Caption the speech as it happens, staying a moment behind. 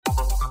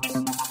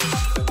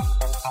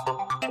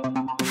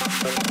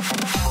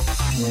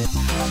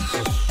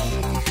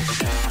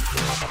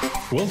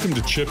Welcome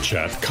to Chip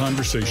Chat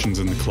Conversations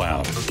in the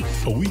Cloud,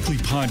 a weekly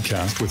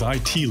podcast with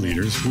IT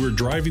leaders who are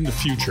driving the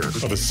future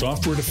of a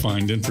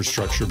software-defined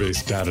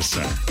infrastructure-based data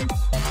center.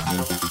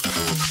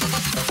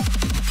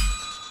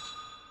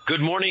 Good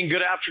morning,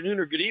 good afternoon,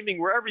 or good evening,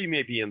 wherever you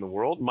may be in the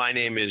world. My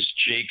name is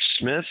Jake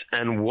Smith,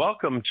 and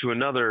welcome to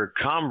another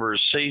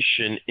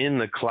Conversation in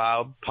the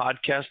Cloud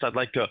podcast. I'd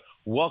like to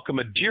welcome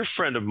a dear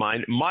friend of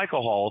mine,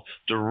 Michael Hall,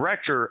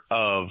 Director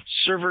of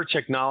Server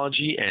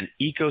Technology and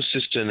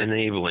Ecosystem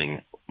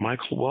Enabling.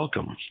 Michael,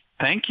 welcome.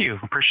 Thank you.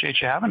 Appreciate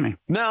you having me.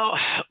 Now,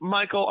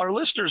 Michael, our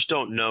listeners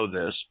don't know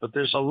this, but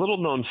there's a little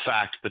known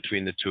fact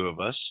between the two of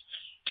us,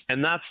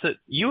 and that's that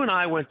you and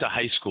I went to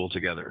high school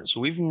together. So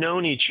we've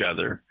known each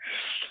other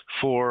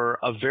for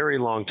a very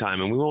long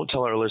time, and we won't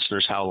tell our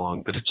listeners how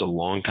long, but it's a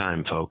long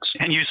time, folks.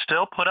 And you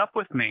still put up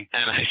with me.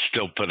 And I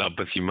still put up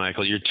with you,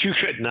 Michael. You're too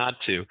good not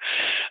to.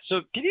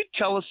 So can you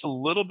tell us a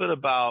little bit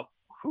about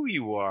who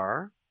you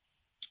are,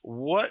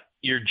 what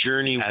your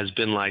journey has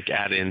been like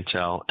at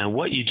Intel, and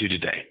what you do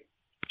today?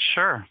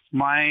 Sure.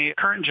 My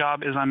current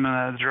job is I'm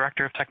a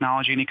Director of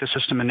Technology and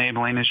Ecosystem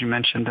Enabling, as you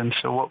mentioned. And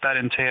so what that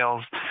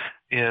entails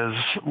is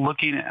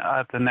looking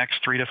at the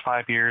next 3 to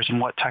 5 years and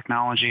what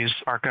technologies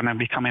are going to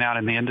be coming out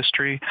in the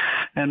industry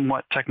and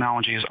what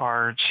technologies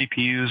our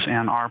CPUs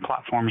and our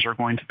platforms are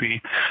going to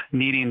be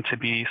needing to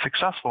be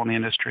successful in the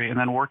industry, and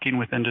then working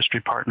with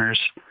industry partners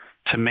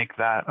to make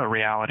that a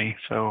reality.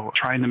 So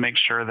trying to make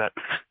sure that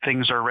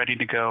things are ready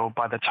to go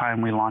by the time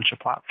we launch a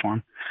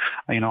platform.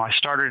 I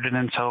started at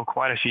Intel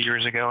quite a few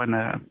years ago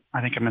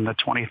I think I'm in the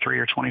 23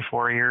 or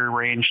 24 year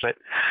range, but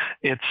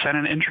it's been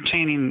an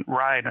entertaining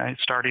ride,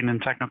 starting in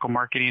technical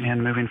marketing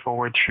and moving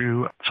forward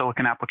through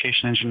silicon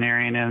application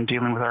engineering and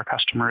dealing with our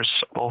customers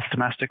both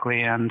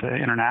domestically and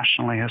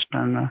internationally has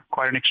been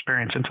quite an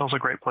experience. Intel's a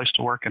great place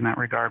to work in that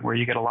regard, where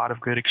you get a lot of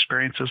good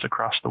experiences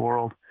across the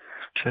world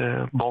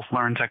to both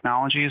learn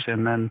technologies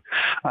and then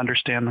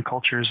understand the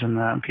cultures and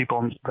the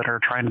people that are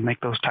trying to make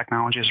those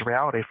technologies a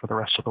reality for the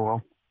rest of the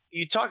world.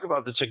 You talk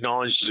about the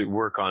technologies we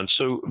work on.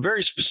 So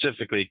very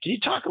specifically, can you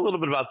talk a little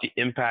bit about the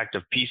impact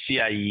of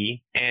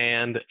PCIe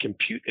and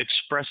Compute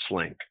Express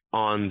Link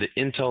on the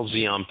Intel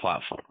Xeon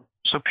platform?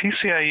 So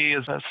PCIe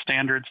is a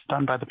standard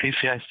done by the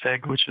PCI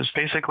SIG, which is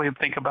basically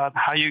think about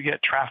how you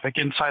get traffic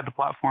inside the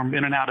platform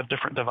in and out of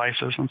different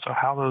devices, and so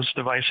how those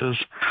devices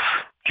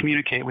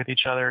communicate with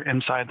each other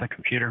inside the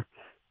computer.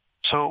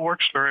 So it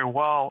works very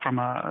well from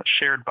a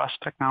shared bus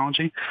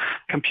technology.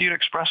 Compute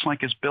Express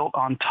Link is built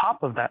on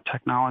top of that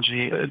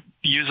technology. It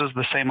uses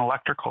the same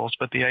electricals,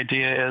 but the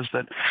idea is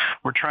that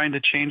we're trying to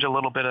change a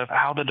little bit of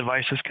how the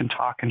devices can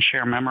talk and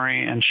share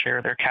memory and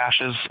share their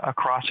caches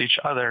across each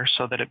other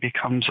so that it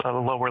becomes a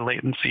lower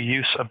latency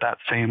use of that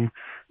same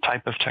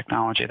type of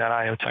technology, that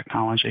I/O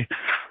technology.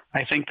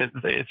 I think that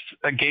it's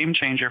a game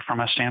changer from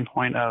a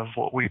standpoint of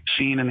what we've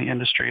seen in the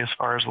industry as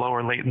far as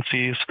lower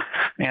latencies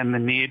and the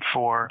need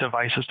for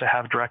devices to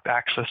have direct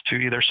access to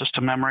either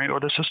system memory or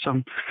the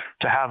system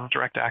to have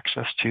direct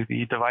access to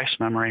the device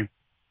memory.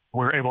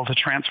 We're able to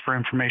transfer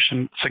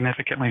information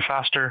significantly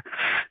faster,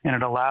 and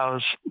it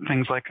allows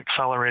things like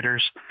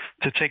accelerators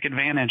to take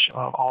advantage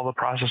of all the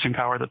processing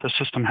power that the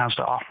system has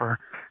to offer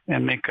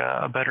and make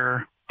a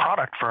better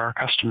product for our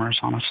customers,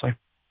 honestly.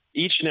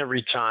 Each and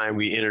every time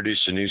we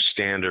introduce a new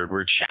standard,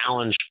 we're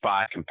challenged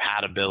by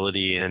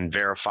compatibility and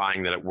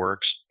verifying that it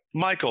works.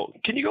 Michael,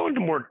 can you go into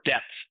more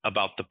depth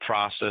about the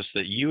process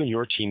that you and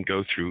your team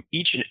go through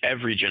each and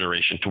every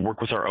generation to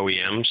work with our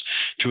OEMs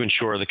to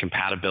ensure the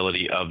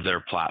compatibility of their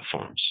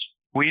platforms?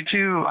 We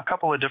do a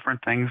couple of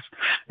different things.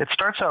 It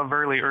starts out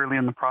very early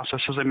in the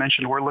process. As I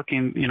mentioned, we're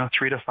looking,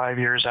 3 to 5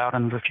 years out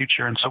into the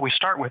future. And so we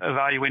start with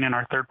evaluating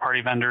our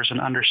third-party vendors and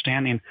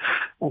understanding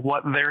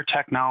what their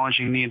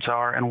technology needs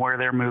are and where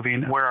they're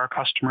moving, where our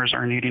customers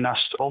are needing us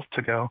both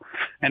to go.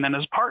 And then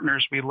as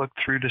partners, we look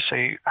through to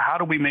say, how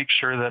do we make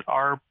sure that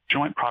our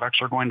joint products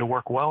are going to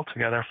work well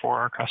together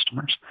for our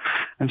customers?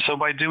 And so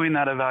by doing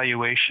that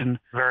evaluation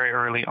very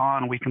early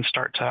on, we can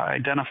start to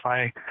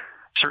identify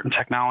certain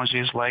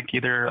technologies like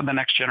either the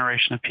next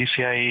generation of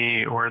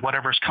PCIe or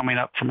whatever's coming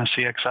up from a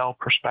CXL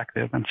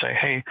perspective and say,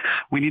 hey,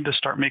 we need to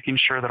start making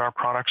sure that our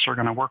products are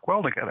going to work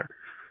well together.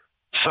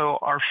 So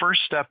our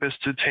first step is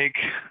to take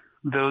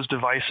those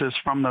devices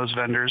from those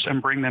vendors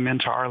and bring them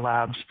into our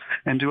labs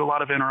and do a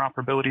lot of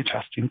interoperability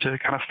testing to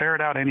kind of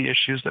ferret out any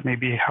issues that may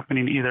be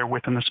happening either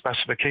within the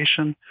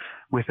specification,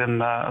 within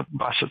the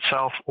bus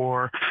itself,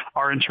 or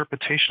our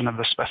interpretation of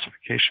the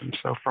specification.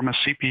 So from a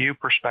CPU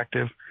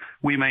perspective,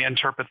 we may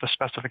interpret the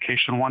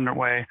specification one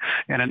way,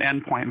 and an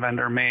endpoint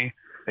vendor may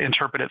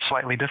interpret it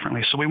slightly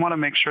differently. So we want to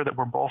make sure that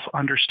we're both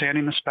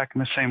understanding the spec in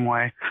the same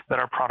way, that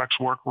our products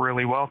work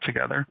really well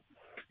together.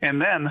 And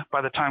then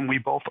by the time we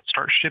both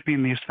start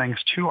shipping these things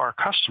to our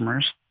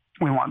customers,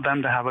 we want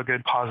them to have a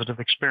good positive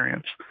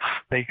experience.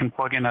 They can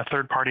plug in a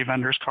third-party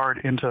vendor's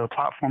card into a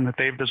platform that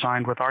they've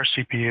designed with our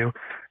CPU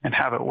and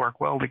have it work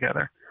well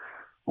together.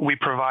 we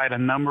provide a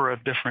number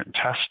of different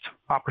test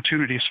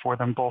opportunities for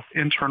them, both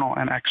internal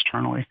and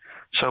externally.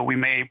 So we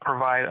may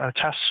provide a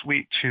test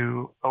suite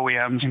to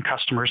OEMs and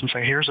customers and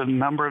say, here's a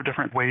number of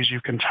different ways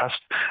you can test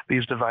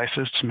these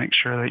devices to make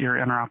sure that your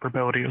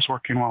interoperability is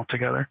working well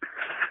together.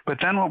 But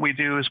then what we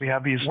do is we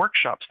have these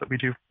workshops that we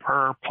do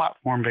per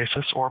platform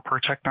basis or per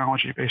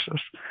technology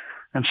basis.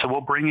 And so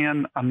we'll bring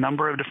in a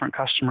number of different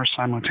customers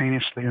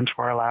simultaneously into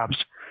our labs,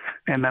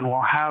 and then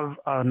we'll have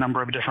a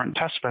number of different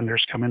test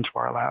vendors come into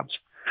our labs.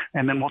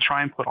 And then we'll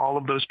try and put all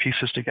of those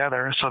pieces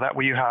together so that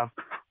way you have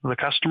the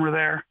customer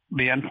there,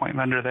 the endpoint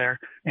vendor there,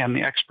 and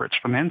the experts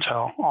from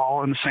Intel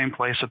all in the same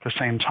place at the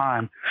same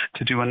time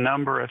to do a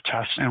number of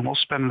tests. And we'll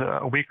spend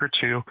a week or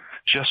two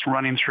just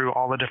running through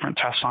all the different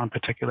tests on a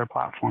particular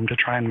platform to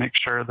try and make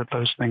sure that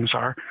those things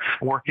are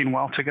working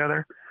well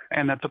together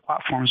and that the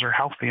platforms are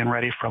healthy and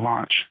ready for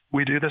launch.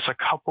 We do this a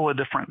couple of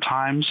different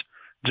times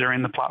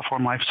during the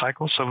platform life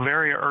cycle. So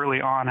very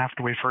early on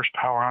after we first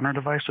power on our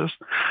devices,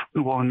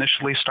 we will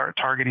initially start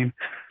targeting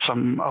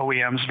some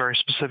OEMs, very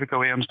specific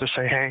OEMs, to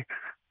say, hey,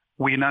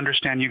 we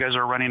understand you guys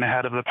are running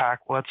ahead of the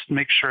pack. Let's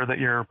make sure that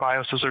your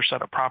BIOSes are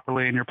set up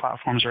properly and your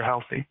platforms are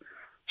healthy.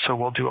 So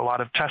we'll do a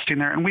lot of testing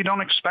there. And we don't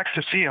expect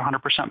to see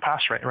 100%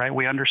 pass rate, right?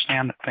 We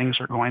understand that things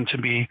are going to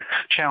be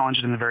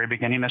challenged in the very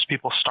beginning as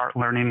people start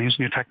learning these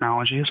new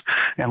technologies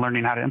and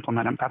learning how to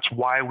implement them. That's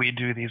why we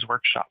do these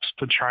workshops,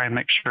 to try and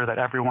make sure that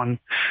everyone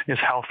is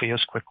healthy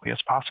as quickly as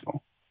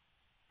possible.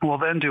 We'll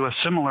then do a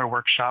similar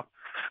workshop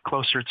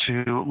closer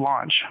to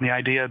launch. The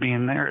idea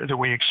being there that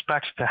we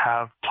expect to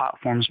have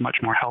platforms much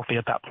more healthy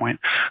at that point,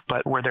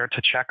 but we're there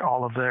to check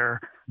all of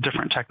their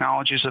different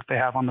technologies that they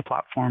have on the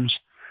platforms.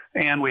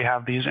 And we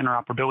have these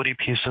interoperability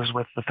pieces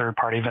with the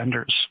third-party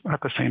vendors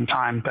at the same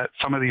time, but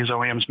some of these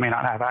OEMs may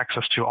not have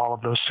access to all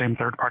of those same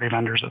third-party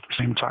vendors at the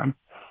same time.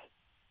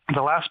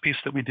 The last piece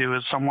that we do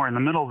is somewhere in the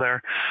middle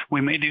there. We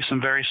may do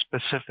some very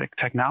specific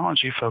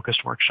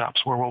technology-focused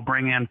workshops where we'll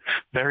bring in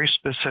very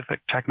specific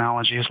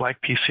technologies like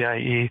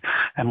PCIe,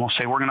 and we'll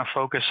say we're going to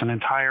focus an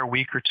entire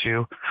week or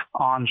two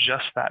on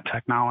just that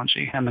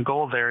technology. And the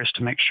goal there is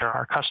to make sure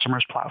our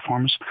customers'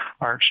 platforms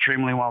are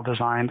extremely well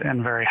designed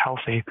and very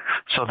healthy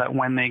so that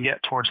when they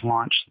get towards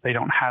launch, they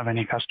don't have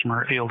any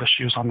customer field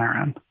issues on their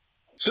end.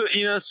 So,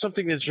 it's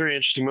something that's very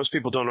interesting. Most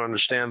people don't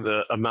understand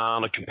the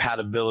amount of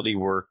compatibility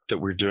work that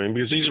we're doing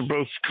because these are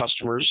both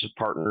customers,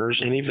 partners,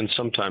 and even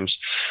sometimes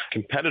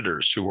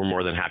competitors who we're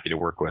more than happy to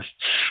work with.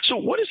 So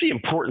what is the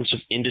importance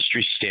of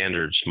industry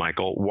standards,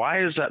 Michael?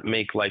 Why does that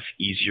make life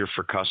easier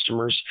for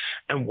customers?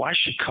 And why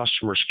should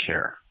customers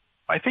care?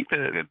 I think that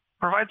it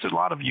provides a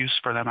lot of use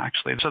for them,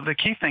 actually. So the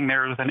key thing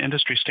there with an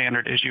industry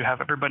standard is you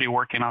have everybody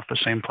working off the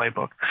same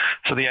playbook.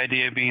 So the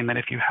idea being that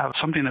if you have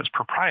something that's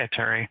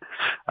proprietary,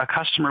 a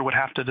customer would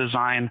have to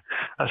design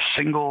a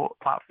single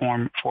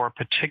platform for a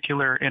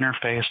particular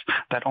interface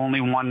that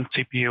only one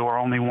CPU or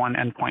only one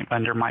endpoint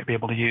vendor might be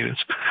able to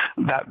use.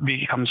 That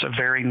becomes a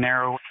very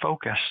narrow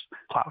focused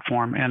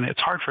platform, and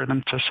it's hard for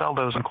them to sell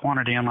those in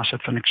quantity unless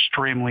it's an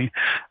extremely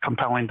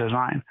compelling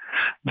design.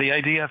 The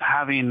idea of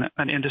having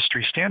an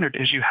industry standard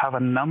is you have a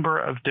number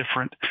of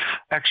different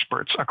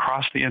experts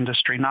across the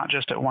industry, not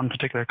just at one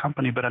particular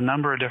company, but a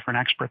number of different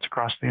experts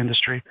across the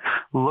industry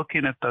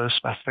looking at those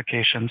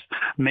specifications,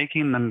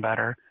 making them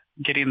better,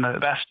 getting the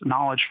best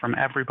knowledge from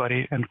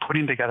everybody and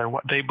putting together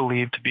what they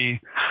believe to be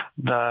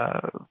the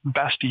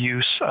best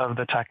use of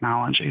the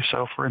technology.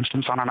 So for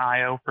instance, on an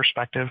I/O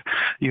perspective,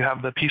 you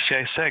have the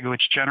PCI SIG,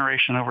 which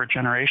generation over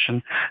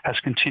generation has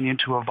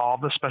continued to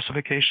evolve the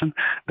specification.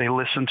 They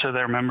listen to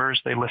their members,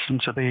 they listen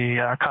to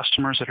the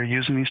customers that are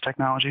using these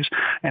technologies,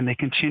 and they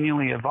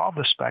continually evolve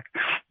the spec.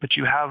 But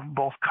you have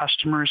both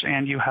customers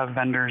and you have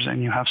vendors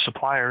and you have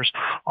suppliers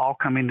all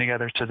coming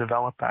together to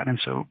develop that. And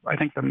so I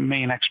think the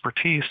main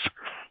expertise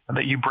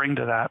that you bring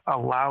to that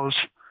allows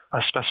a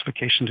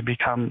specification to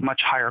become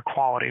much higher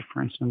quality,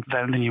 for instance,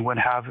 than you would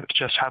have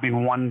just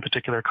having one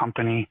particular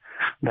company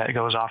that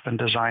goes off and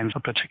designs a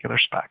particular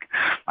spec.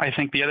 I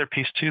think the other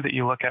piece, too, that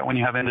you look at when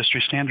you have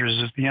industry standards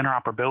is the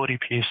interoperability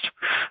piece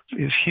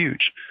is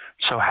huge.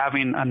 So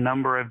having a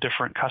number of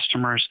different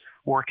customers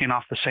working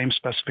off the same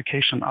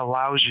specification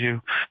allows you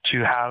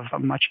to have a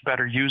much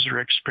better user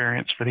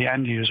experience for the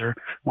end user.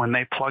 When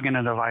they plug in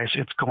a device,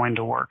 it's going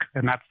to work.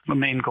 And that's the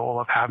main goal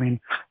of having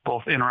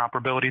both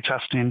interoperability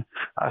testing,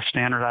 a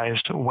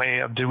standardized way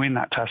of doing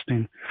that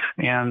testing,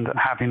 and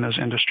having those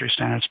industry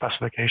standard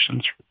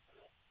specifications.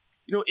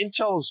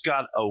 Intel's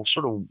got a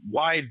sort of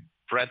wide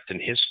breadth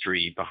and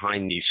history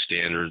behind these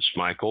standards,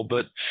 Michael,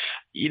 but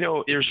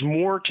there's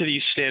more to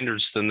these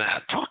standards than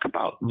that. Talk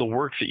about the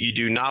work that you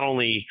do not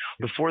only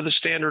before the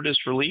standard is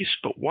released,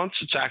 but once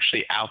it's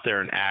actually out there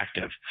and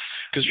active,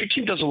 because your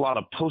team does a lot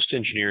of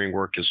post-engineering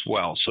work as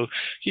well. So can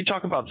you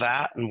talk about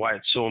that and why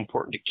it's so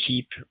important to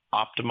keep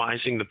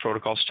optimizing the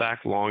protocol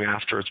stack long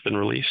after it's been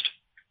released?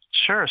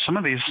 Sure. Some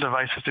of these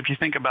devices, if you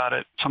think about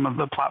it, some of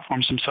the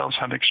platforms themselves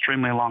have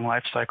extremely long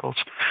life cycles.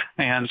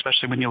 And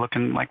especially when you look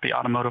in like the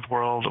automotive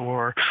world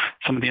or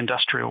some of the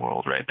industrial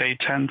world, right? They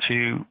tend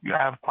to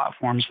have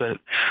platforms that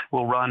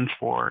will run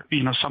for,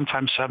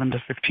 sometimes 7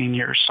 to 15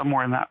 years,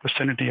 somewhere in that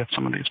vicinity of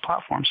some of these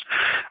platforms.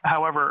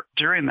 However,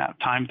 during that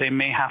time, they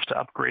may have to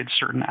upgrade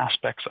certain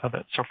aspects of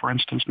it. So for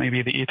instance,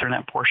 maybe the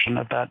Ethernet portion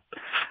of that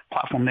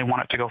platform, they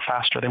want it to go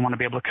faster. They want to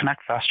be able to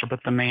connect faster,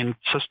 but the main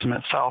system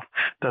itself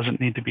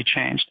doesn't need to be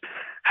changed.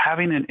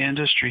 Having an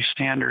industry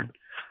standard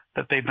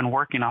that they've been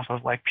working off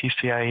of like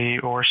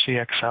PCIe or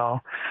CXL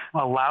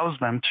allows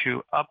them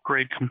to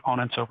upgrade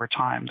components over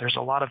time. There's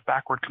a lot of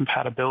backward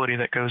compatibility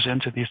that goes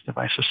into these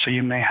devices. So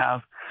you may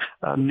have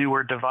a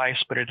newer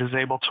device, but it is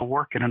able to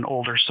work in an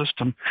older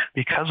system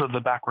because of the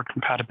backward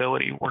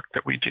compatibility work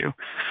that we do.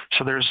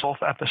 So there's both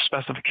at the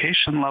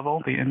specification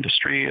level, the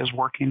industry is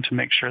working to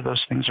make sure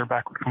those things are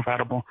backward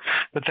compatible.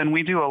 But then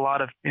we do a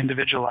lot of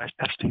individualized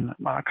testing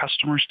that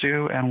customers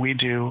do, and we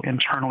do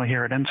internally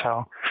here at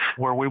Intel,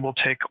 where we will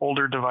take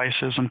older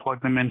devices and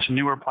plug them into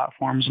newer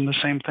platforms, and the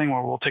same thing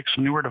where we'll take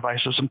some newer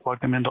devices and plug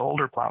them into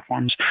older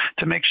platforms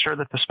to make sure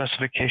that the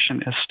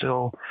specification is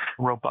still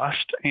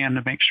robust and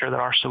to make sure that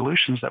our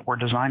solutions that we're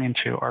designing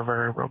to are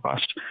very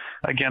robust.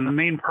 Again, the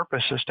main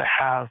purpose is to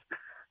have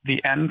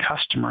the end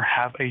customer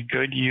have a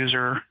good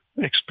user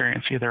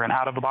experience, either an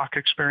out-of-the-box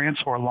experience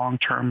or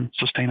long-term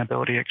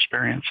sustainability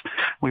experience.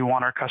 We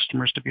want our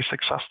customers to be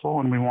successful,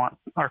 and we want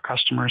our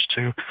customers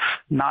to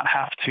not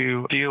have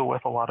to deal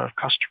with a lot of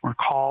customer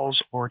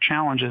calls or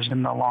challenges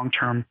in the long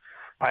term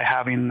by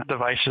having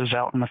devices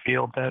out in the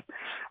field that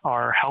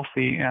are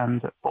healthy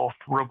and both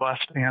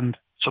robust and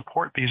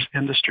support these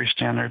industry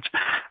standards.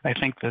 I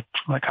think that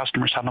the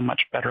customers have a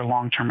much better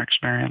long-term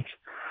experience.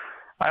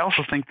 I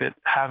also think that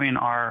having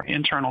our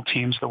internal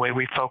teams, the way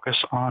we focus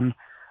on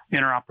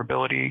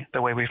interoperability,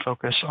 the way we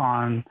focus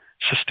on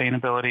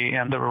sustainability,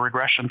 and the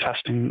regression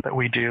testing that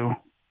we do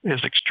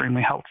is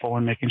extremely helpful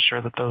in making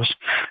sure that those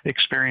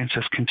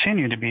experiences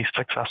continue to be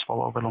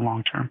successful over the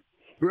long term.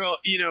 Well,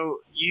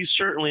 you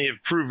certainly have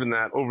proven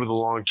that over the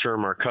long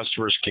term, our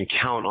customers can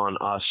count on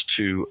us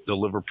to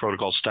deliver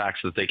protocol stacks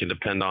that they can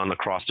depend on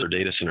across their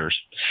data centers.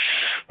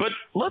 But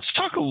let's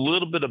talk a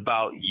little bit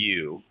about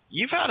you.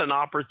 You've had an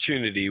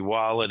opportunity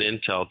while at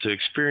Intel to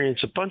experience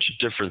a bunch of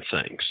different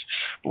things.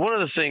 One of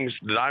the things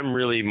that I'm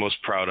really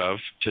most proud of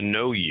to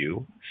know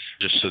you,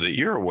 just so that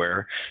you're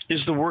aware,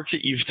 is the work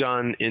that you've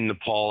done in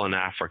Nepal and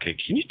Africa.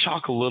 Can you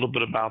talk a little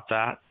bit about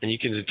that? And you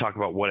can talk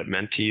about what it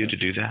meant to you to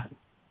do that?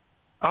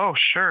 Oh,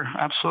 sure.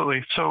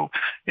 Absolutely. So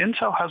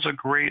Intel has a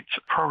great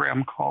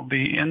program called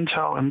the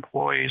Intel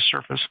Employee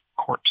Service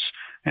Corps.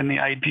 And the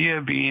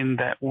idea being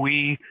that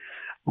we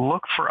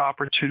look for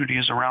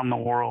opportunities around the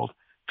world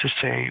to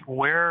say,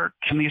 where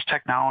can these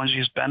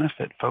technologies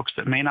benefit folks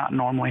that may not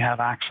normally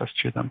have access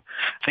to them?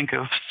 Think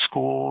of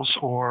schools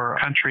or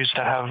countries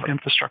that have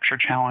infrastructure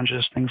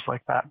challenges, things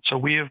like that. So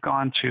we have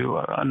gone to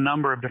a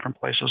number of different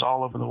places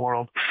all over the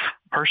world.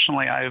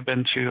 Personally, I have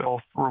been to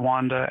both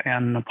Rwanda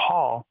and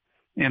Nepal.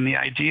 And the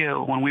idea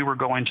when we were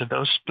going to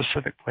those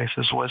specific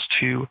places was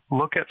to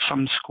look at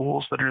some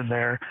schools that are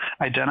there,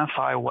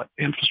 identify what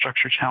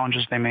infrastructure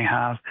challenges they may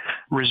have,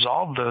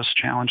 resolve those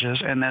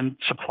challenges, and then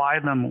supply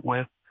them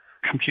with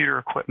computer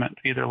equipment,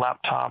 either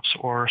laptops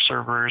or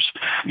servers,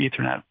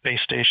 Ethernet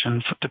base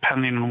stations,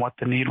 depending on what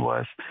the need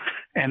was,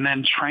 and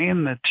then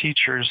train the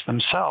teachers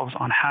themselves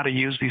on how to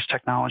use these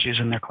technologies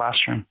in their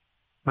classroom.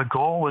 The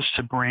goal was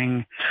to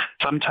bring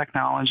some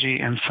technology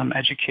and some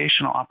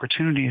educational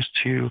opportunities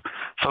to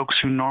folks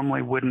who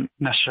normally wouldn't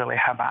necessarily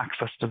have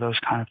access to those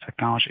kind of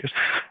technologies.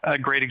 A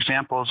great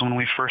example is when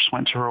we first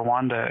went to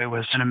Rwanda. It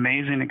was an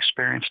amazing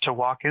experience to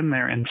walk in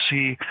there and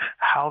see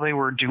how they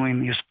were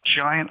doing these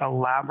giant,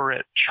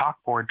 elaborate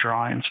chalkboard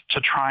drawings to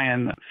try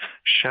and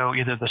show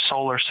either the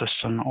solar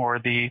system or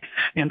the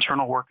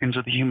internal workings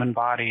of the human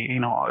body,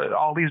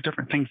 all these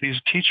different things.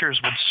 These teachers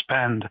would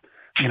spend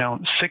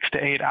 6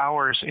 to 8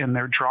 hours in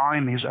there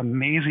drawing these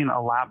amazing,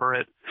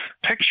 elaborate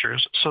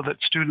pictures so that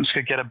students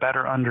could get a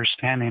better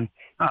understanding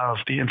of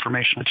the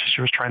information the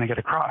teacher was trying to get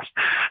across.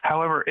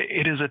 However,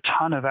 it is a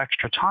ton of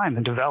extra time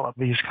to develop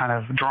these kind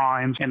of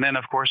drawings. And then,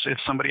 of course, if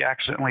somebody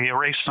accidentally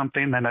erased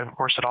something, then, of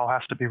course, it all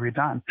has to be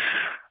redone.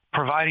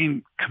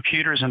 Providing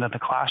computers into the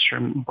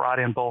classroom brought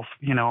in both,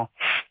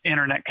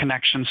 internet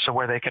connections so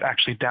where they could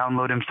actually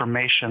download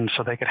information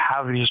so they could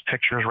have these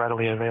pictures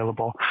readily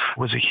available. It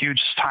was a huge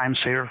time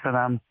saver for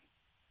them.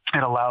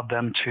 It allowed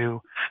them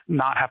to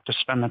not have to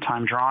spend the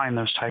time drawing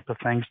those type of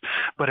things,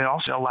 but it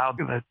also allowed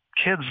the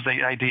kids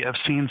the idea of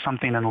seeing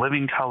something in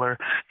living color,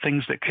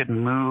 things that could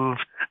move,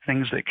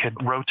 things that could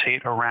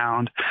rotate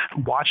around,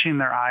 watching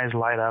their eyes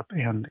light up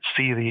and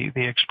see the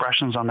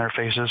expressions on their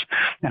faces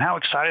and how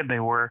excited they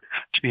were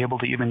to be able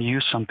to even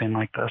use something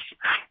like this.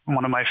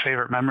 One of my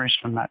favorite memories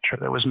from that trip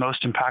that was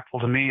most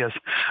impactful to me is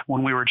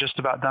when we were just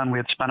about done, we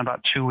had spent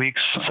about 2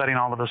 weeks setting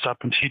all of this up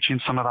and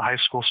teaching some of the high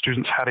school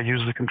students how to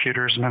use the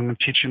computers and then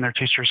teaching their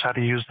teachers how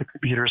to use the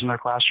computers in their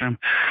classroom.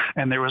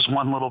 And there was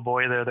one little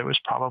boy there that was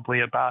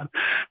probably about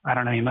I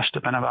don't know, he must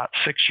have been about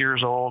 6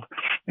 years old,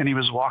 and he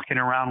was walking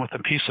around with a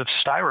piece of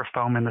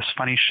styrofoam in this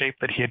funny shape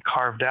that he had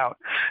carved out.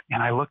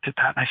 And I looked at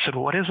that and I said,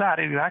 what is that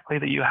exactly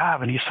that you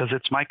have? And he says,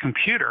 it's my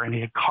computer. And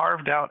he had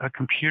carved out a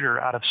computer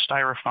out of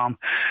styrofoam.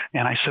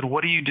 And I said,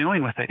 what are you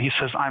doing with it? He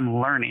says, I'm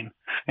learning.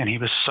 And he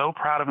was so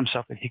proud of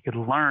himself that he could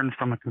learn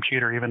from a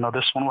computer, even though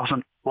this one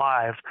wasn't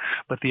live.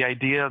 But the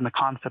idea and the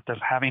concept of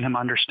having him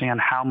understand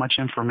how much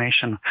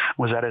information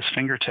was at his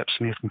fingertips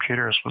in these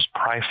computers was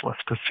priceless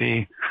to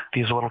see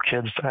these little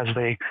kids as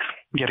they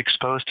get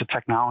exposed to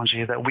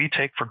technology that we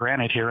take for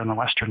granted here in the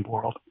Western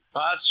world.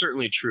 That's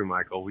certainly true,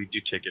 Michael. We do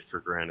take it for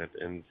granted.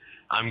 And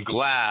I'm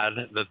glad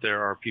that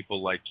there are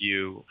people like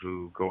you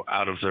who go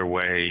out of their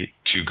way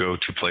to go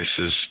to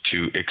places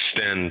to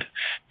extend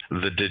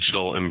the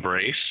digital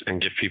embrace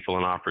and give people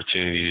an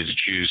opportunity to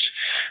choose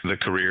the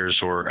careers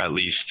or at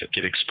least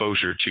get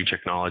exposure to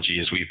technology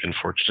as we've been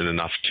fortunate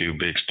enough to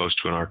be exposed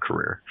to in our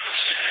career.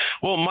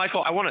 Well,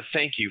 Michael, I want to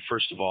thank you,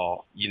 first of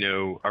all. You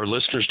know, our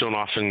listeners don't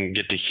often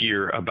get to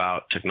hear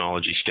about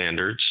technology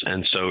standards,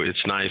 and so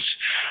it's nice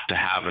to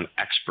have an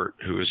expert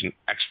who is an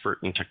expert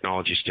in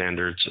technology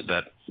standards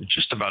that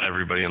just about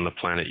everybody on the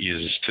planet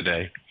uses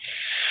today.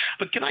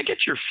 But can I get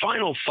your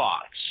final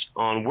thoughts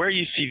on where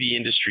you see the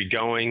industry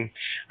going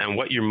and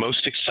what you're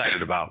most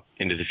excited about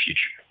into the future?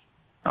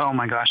 Oh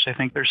my gosh, I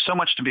think there's so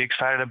much to be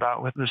excited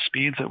about with the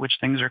speeds at which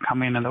things are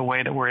coming and the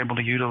way that we're able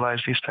to utilize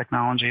these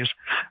technologies.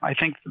 I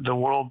think the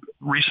world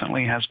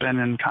recently has been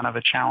in kind of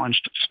a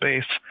challenged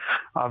space,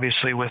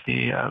 obviously with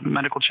the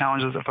medical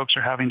challenges that folks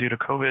are having due to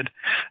COVID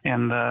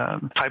and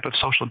the type of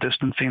social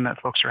distancing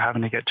that folks are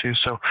having to get to.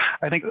 So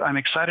I think I'm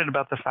excited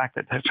about the fact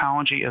that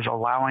technology is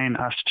allowing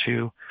us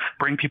to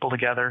bring people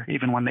together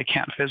even when they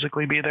can't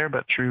physically be there,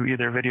 but through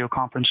either video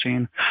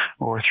conferencing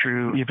or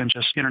through even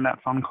just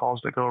internet phone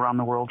calls that go around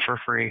the world for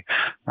free.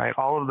 Right?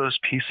 All of those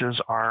pieces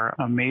are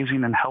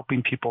amazing in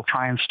helping people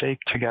try and stay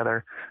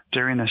together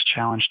during this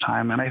challenge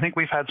time. And I think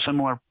we've had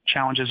similar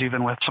challenges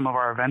even with some of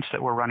our events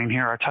that we're running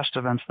here, our test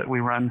events that we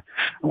run.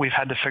 We've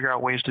had to figure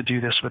out ways to do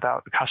this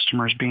without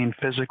customers being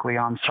physically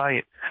on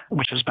site,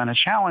 which has been a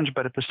challenge,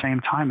 but at the same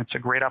time, it's a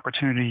great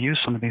opportunity to use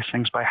some of these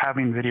things by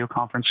having video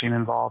conferencing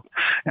involved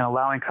and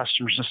allowing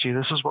customers to see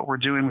this is what we're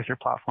doing with your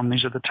platform.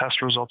 These are the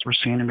test results we're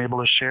seeing and be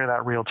able to share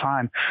that real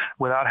time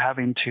without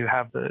having to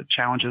have the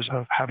challenges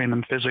of having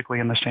them physically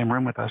in the same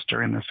room with us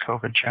during this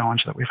COVID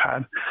challenge that we've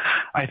had.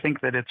 I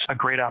think that it's a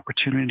great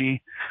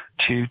opportunity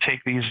to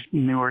take these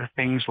newer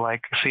things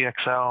like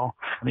CXL,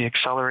 the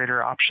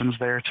accelerator options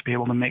there to be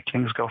able to make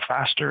things go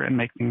faster and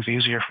make things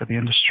easier for the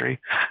industry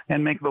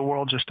and make the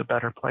world just a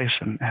better place.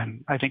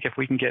 And I think if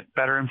we can get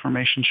better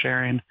information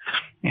sharing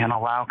and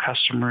allow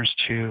customers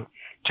to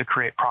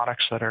create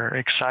products that are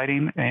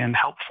exciting and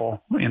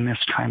helpful in this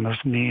kind of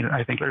need,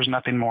 I think there's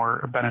nothing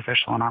more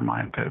beneficial in our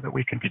mind that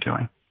we could be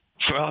doing.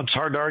 Well, it's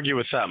hard to argue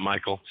with that,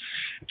 Michael.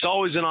 It's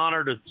always an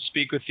honor to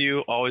speak with you,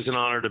 always an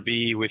honor to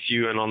be with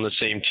you and on the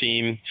same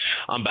team.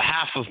 On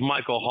behalf of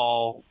Michael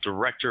Hall,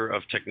 Director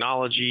of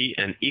Technology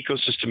and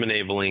Ecosystem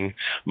Enabling,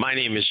 my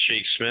name is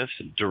Jake Smith,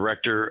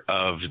 Director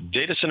of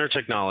Data Center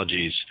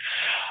Technologies.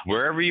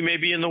 Wherever you may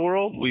be in the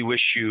world, we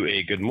wish you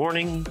a good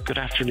morning, good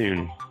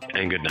afternoon,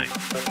 and good night.